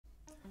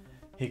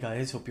Hey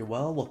guys, hope you're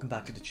well. Welcome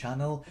back to the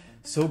channel.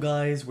 So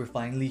guys, we're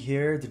finally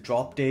here. The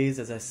drop days,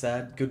 as I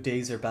said, good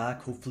days are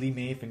back. Hopefully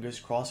May, fingers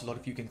crossed, a lot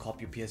of you can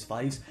cop your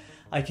PS5s.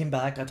 I came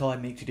back, I thought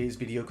I'd make today's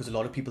video because a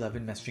lot of people have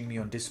been messaging me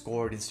on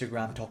Discord,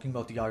 Instagram, talking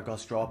about the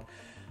Argos drop.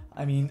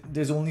 I mean,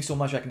 there's only so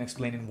much I can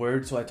explain in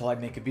words, so I thought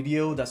I'd make a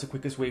video. That's the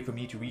quickest way for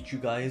me to reach you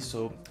guys.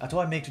 So I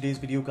thought I'd make today's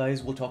video,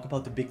 guys. We'll talk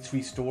about the big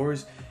three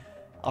stores.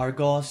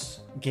 Argos,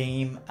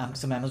 Game,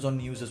 some Amazon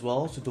news as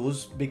well, so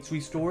those big three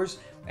stores,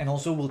 and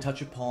also we'll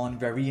touch upon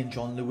Very and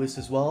John Lewis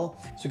as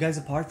well. So guys,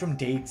 apart from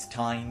dates,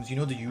 times, you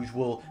know, the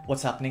usual,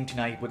 what's happening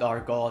tonight with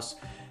Argos,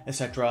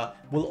 etc.,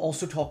 we'll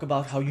also talk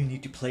about how you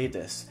need to play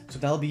this. So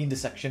that'll be in the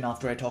section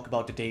after I talk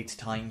about the dates,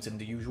 times, and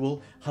the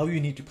usual, how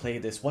you need to play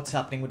this, what's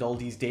happening with all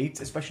these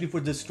dates, especially for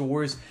the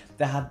stores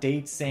that have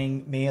dates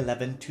saying May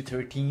 11th to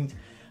 13th.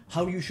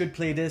 How you should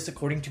play this,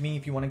 according to me,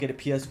 if you want to get a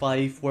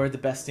PS5, what are the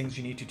best things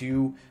you need to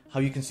do, how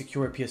you can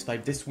secure a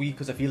PS5 this week,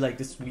 because I feel like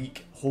this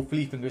week,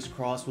 hopefully, fingers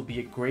crossed, will be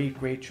a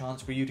great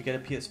chance for you to get a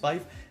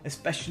PS5,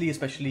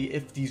 especially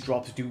if these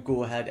drops do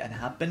go ahead and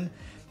happen.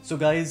 So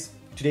guys,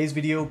 today's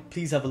video,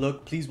 please have a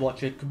look, please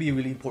watch it, could be a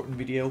really important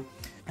video.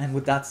 And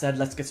with that said,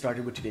 let's get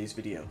started with today's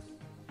video.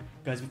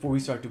 Guys, before we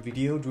start the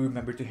video, do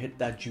remember to hit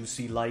that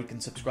juicy like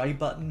and subscribe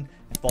button,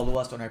 and follow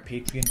us on our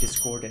Patreon,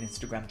 Discord, and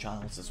Instagram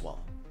channels as well.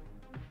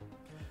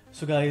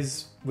 So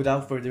guys,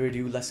 without further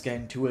ado, let's get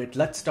into it.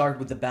 Let's start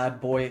with the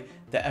bad boy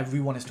that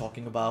everyone is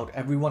talking about.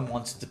 Everyone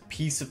wants the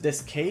piece of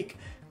this cake,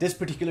 this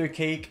particular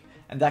cake,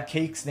 and that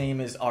cake's name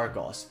is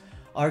Argos.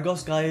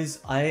 Argos, guys,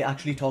 I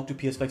actually talked to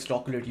PS5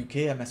 Stock Drop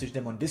UK. I messaged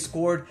them on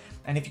Discord,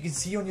 and if you can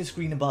see on your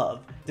screen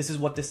above, this is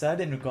what they said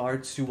in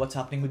regards to what's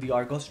happening with the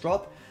Argos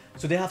drop.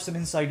 So they have some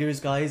insiders,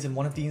 guys, and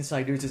one of the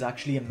insiders is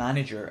actually a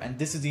manager, and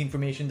this is the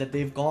information that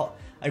they've got.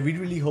 I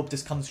really hope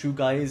this comes true,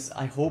 guys.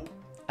 I hope,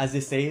 as they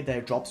say, that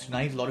it drops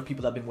tonight. A lot of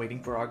people have been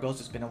waiting for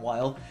Argos. It's been a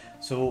while.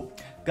 So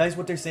guys,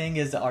 what they're saying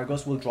is that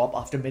Argos will drop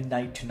after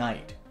midnight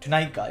tonight.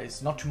 Tonight,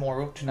 guys, not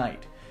tomorrow,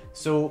 tonight.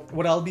 So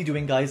what I'll be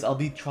doing, guys, I'll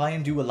be try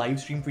and do a live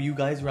stream for you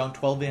guys around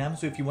 12 AM.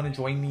 So if you want to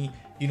join me,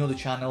 you know the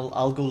channel,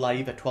 I'll go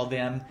live at 12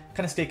 AM.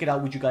 Kind of stake it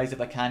out with you guys if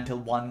I can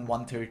till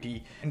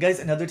 1:30. And guys,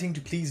 another thing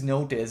to please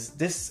note is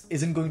this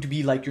isn't going to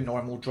be like your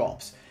normal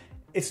drops.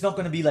 It's not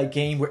going to be like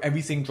Game where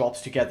everything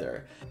drops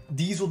together.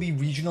 These will be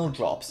regional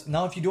drops.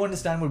 Now, if you don't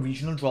understand what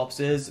regional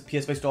drops is,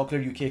 PS5 Stock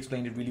Drop UK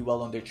explained it really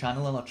well on their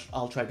channel, and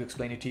I'll try to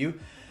explain it to you.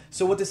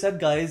 So what they said,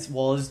 guys,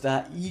 was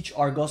that each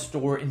Argos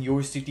store in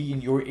your city,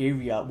 in your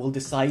area, will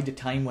decide the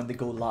time when they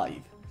go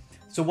live.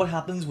 So what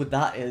happens with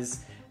that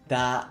is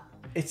that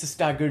it's a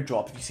staggered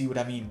drop, if you see what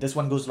I mean. This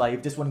one goes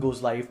live, this one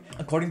goes live.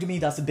 According to me,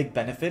 that's a big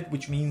benefit,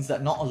 which means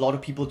that not a lot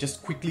of people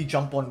just quickly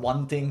jump on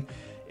one thing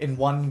in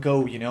one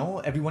go, you know?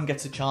 Everyone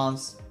gets a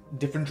chance,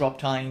 different drop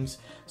times.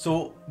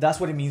 So that's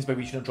what it means by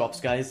regional drops,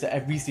 guys. That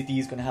every city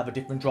is going to have a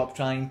different drop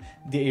time.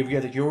 The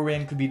area that you're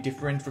in could be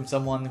different from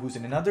someone who's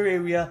in another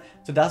area.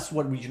 So that's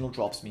what regional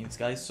drops means,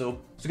 guys. So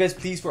guys,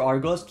 please, for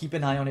Argos, keep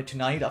an eye on it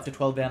tonight after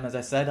 12 AM. As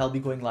I said, I'll be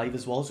going live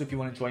as well. So if you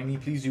want to join me,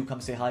 please do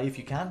come say hi if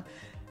you can.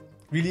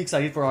 Really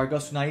excited for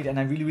Argos tonight, and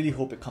I really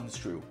hope it comes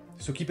true.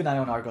 So keep an eye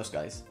on Argos,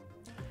 guys.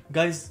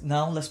 Guys,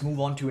 now let's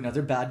move on to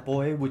another bad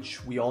boy,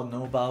 which we all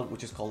know about,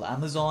 which is called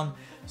Amazon.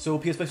 So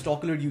PS5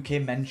 Stock Drop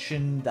UK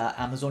mentioned that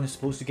Amazon is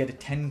supposed to get a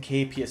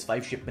 10K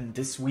PS5 shipment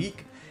this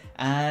week.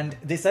 And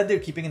they said they're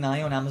keeping an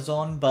eye on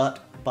Amazon,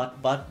 but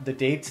the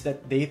dates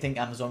that they think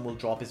Amazon will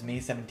drop is May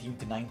 17th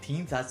to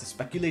 19th. That's the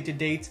speculated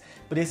dates.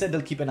 But they said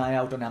they'll keep an eye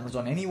out on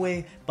Amazon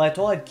anyway. But I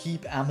thought I'd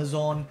keep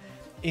Amazon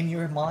in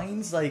your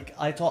minds. Like,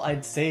 I thought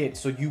I'd say it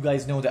so you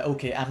guys know that,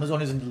 okay,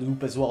 Amazon is in the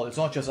loop as well. It's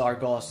not just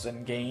Argos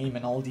and Game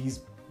and all these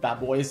bad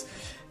boys,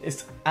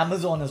 it's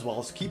Amazon as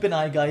well. So keep an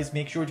eye, guys,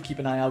 make sure to keep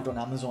an eye out on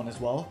Amazon as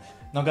well.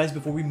 Now guys,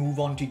 before we move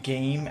on to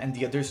Game and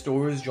the other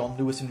stores, John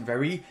Lewis and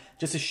Very,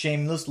 just a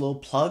shameless little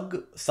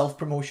plug,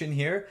 self-promotion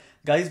here.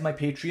 Guys, my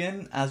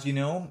Patreon, as you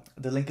know,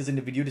 the link is in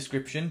the video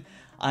description.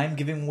 I'm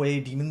giving away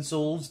Demon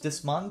Souls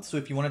this month, so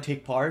if you want to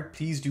take part,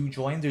 please do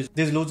join.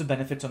 There's loads of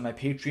benefits on my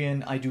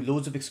Patreon. I do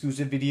loads of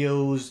exclusive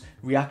videos,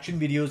 reaction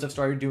videos I've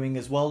started doing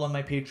as well on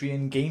my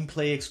Patreon,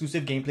 gameplay,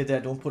 exclusive gameplay that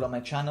I don't put on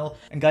my channel.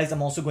 And guys,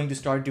 I'm also going to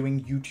start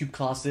doing YouTube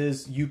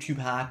classes, YouTube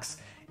hacks,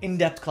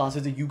 in-depth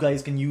classes that you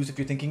guys can use if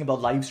you're thinking about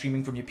live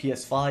streaming from your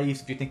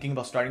PS5s, if you're thinking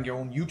about starting your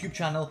own YouTube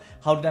channel.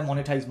 How did I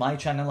monetize my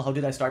channel? How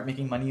did I start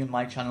making money on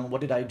my channel?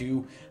 What did I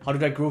do? How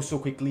did I grow so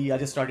quickly? I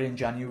just started in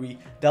January.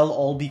 They'll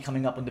all be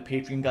coming up on the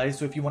Patreon, guys.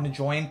 So if you want to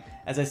join,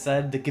 as I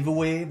said, the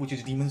giveaway, which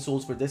is Demon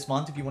Souls for this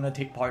month, if you want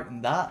to take part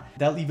in that,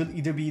 that'll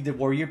either be the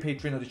Warrior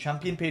Patron or the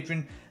Champion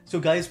Patron. So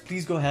guys,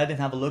 please go ahead and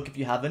have a look if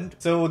you haven't.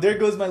 So there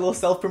goes my little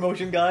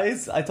self-promotion,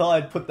 guys. I thought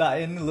I'd put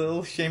that in, a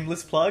little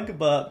shameless plug,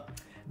 but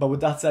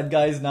with that said,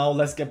 guys, now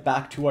let's get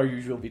back to our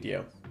usual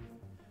video.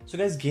 So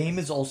guys, Game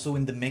is also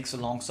in the mix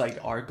alongside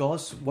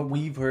Argos. What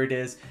we've heard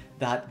is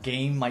that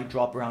Game might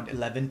drop around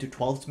 11th to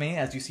 12th May.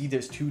 As you see,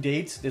 there's two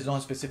dates. There's not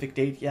a specific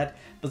date yet.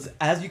 But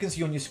as you can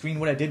see on your screen,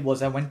 what I did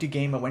was I went to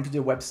Game, I went to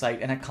their website,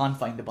 and I can't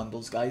find the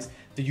bundles, guys.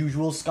 The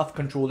usual scuff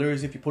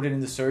controllers, if you put it in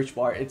the search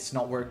bar, it's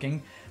not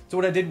working. So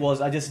what I did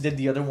was I just did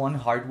the other one,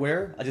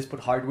 hardware. I just put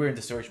hardware in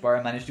the search bar.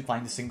 I managed to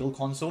find a single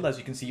console, as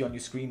you can see on your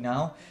screen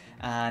now.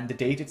 And the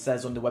date it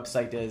says on the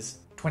website is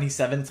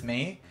 27th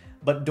May.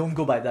 But don't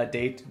go by that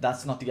date.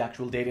 That's not the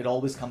actual date. It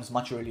always comes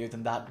much earlier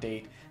than that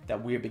date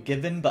that we're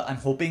given. But I'm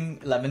hoping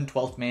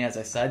 12th May, as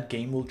I said,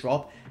 game will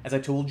drop. As I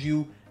told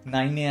you,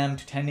 9 AM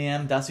to 10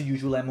 AM, that's the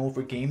usual MO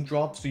for game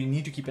drops, so you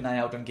need to keep an eye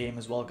out on game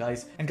as well,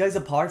 guys. And guys,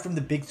 apart from the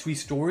big 3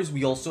 stores,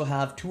 we also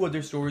have 2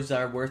 other stores that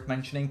are worth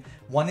mentioning.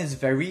 One is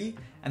Very,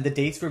 and the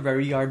dates for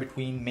Very are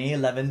between May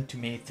 11th to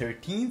May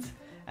 13th,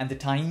 and the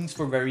times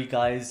for Very,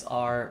 guys,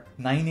 are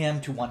 9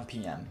 AM to 1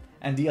 PM.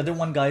 And the other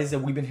one, guys, that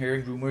we've been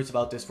hearing rumors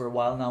about this for a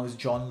while now is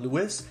John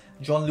Lewis.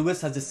 John Lewis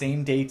has the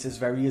same dates as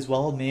Very as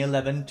well, May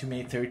 11th to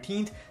May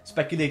 13th,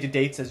 speculated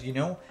dates as you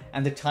know,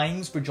 and the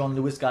times for John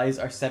Lewis, guys,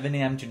 are 7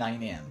 AM to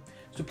 9 AM.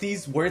 So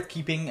please, worth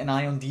keeping an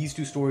eye on these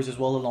 2 stores as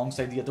well,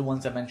 alongside the other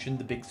ones I mentioned,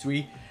 the big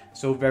 3.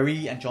 So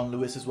Very and John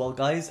Lewis as well,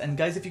 guys. And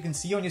guys, if you can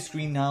see on your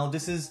screen now,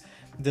 this is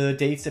the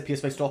dates that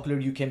PS5 Stock Drop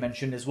UK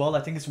mentioned as well.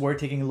 I think it's worth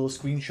taking a little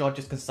screenshot,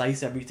 just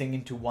concise everything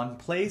into one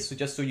place, so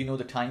just so you know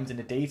the times and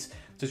the dates.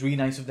 So it's really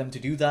nice of them to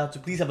do that. So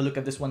please have a look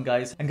at this one,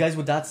 guys. And guys,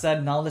 with that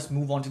said, now let's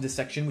move on to this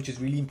section, which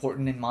is really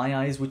important in my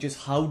eyes, which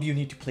is how do you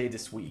need to play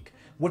this week?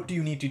 What do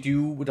you need to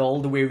do with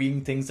all the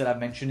varying things that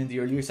I've mentioned in the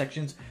earlier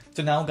sections?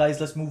 So now,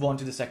 guys, let's move on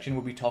to the section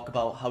where we talk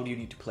about how do you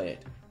need to play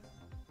it.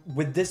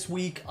 With this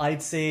week,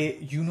 I'd say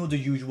you know the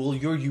usual,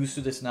 you're used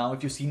to this now.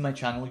 If you've seen my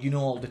channel, you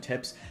know all the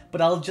tips, but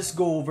I'll just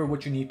go over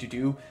what you need to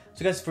do.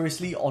 So guys,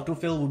 firstly,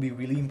 autofill will be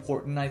really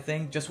important, I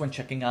think, just when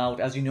checking out.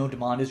 As you know,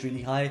 demand is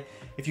really high.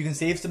 If you can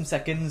save some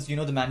seconds, you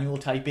know, the manual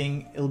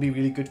typing, it'll be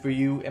really good for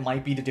you. It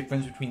might be the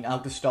difference between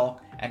out of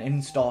stock and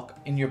in stock,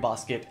 in your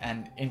basket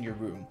and in your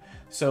room.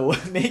 So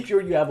make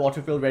sure you have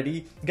autofill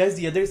ready. Guys,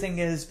 the other thing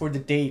is for the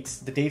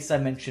dates I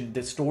mentioned,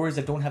 the stores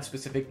that don't have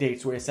specific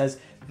dates where it says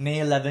May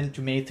 11th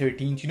to May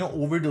 13th, you know,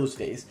 over those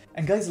days.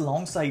 And guys,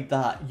 alongside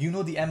that, you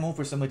know the MO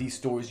for some of these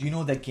stores, you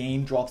know that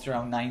game drops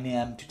around 9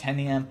 AM to 10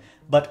 AM,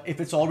 but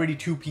if it's already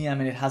 2 PM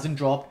and it hasn't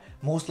dropped,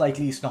 most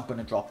likely it's not going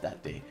to drop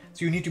that day.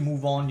 So you need to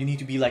move on, you need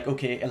to be like,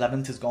 okay,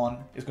 11th is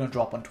gone, it's going to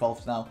drop on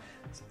 12th now.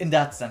 In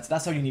that sense,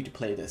 that's how you need to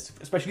play this,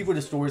 especially for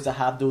the stores that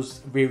have those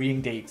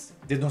varying dates.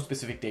 There's no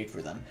specific date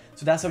for them.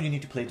 So that's how you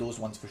need to play those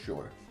ones for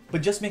sure.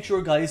 But just make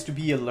sure, guys, to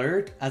be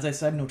alert. As I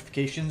said,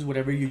 notifications,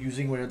 whatever you're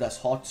using, whether that's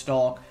Hot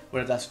Stock,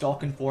 whether that's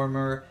Stock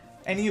Informer,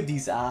 any of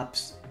these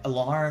apps,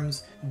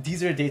 alarms,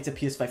 these are dates that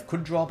PS5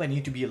 could drop. I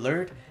need to be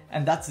alert.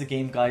 And that's the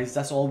game, guys.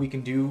 That's all we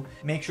can do.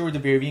 Make sure the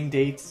varying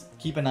dates,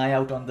 keep an eye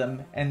out on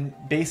them, and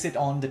base it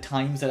on the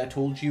times that I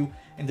told you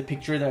in the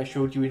picture that I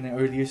showed you in an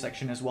earlier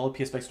section as well.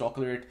 PS5 Stock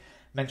Alert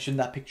mentioned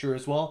that picture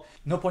as well.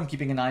 No point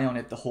keeping an eye on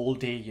it the whole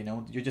day, you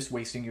know, you're just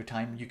wasting your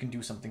time. You can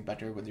do something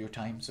better with your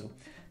time. So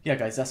yeah,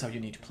 guys, that's how you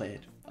need to play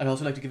it. I'd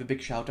also like to give a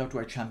big shout out to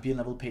our champion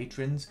level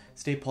patrons: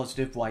 Stay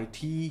Positive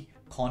YT,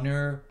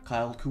 Connor,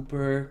 Kyle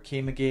Cooper,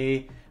 K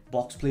McGay,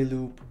 Boxplay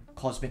Loop,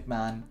 Cosmic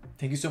Man.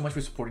 Thank you so much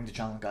for supporting the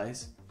channel,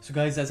 guys. So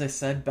guys, as I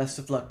said, best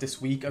of luck this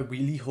week. I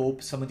really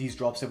hope some of these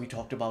drops that we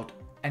talked about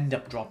end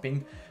up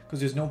dropping, because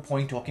there's no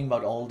point talking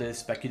about all this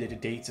speculated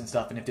dates and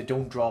stuff, and if they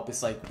don't drop,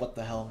 it's like, what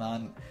the hell,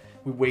 man?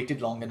 We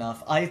waited long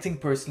enough. I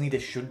think personally they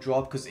should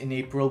drop, because in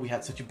April we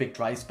had such a big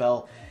dry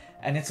spell,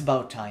 and it's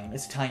about time.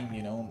 It's time,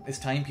 you know. It's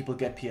time people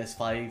get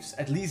PS5s.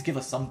 At least give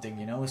us something,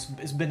 you know.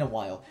 It's been a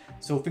while.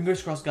 So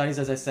fingers crossed, guys.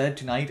 As I said,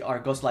 tonight, our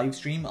Gus live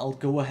stream, I'll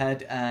go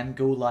ahead and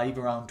go live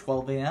around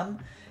 12 AM.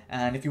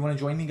 And if you want to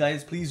join me,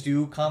 guys, please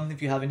do come.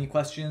 If you have any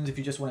questions, if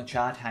you just want to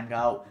chat, hang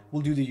out,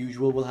 we'll do the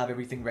usual. We'll have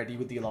everything ready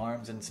with the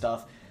alarms and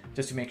stuff,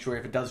 just to make sure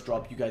if it does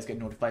drop, you guys get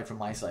notified from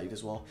my side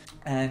as well.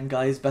 And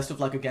guys, best of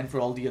luck again for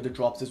all the other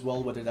drops as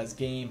well, whether that's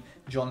Game,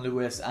 John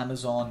Lewis,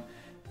 Amazon.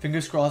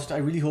 Fingers crossed. I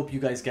really hope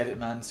you guys get it,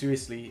 man.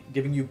 Seriously,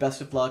 giving you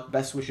best of luck,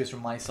 best wishes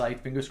from my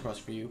side. Fingers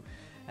crossed for you.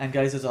 And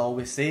guys, as I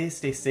always say,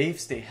 stay safe,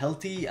 stay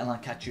healthy, and I'll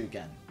catch you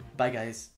again. Bye, guys.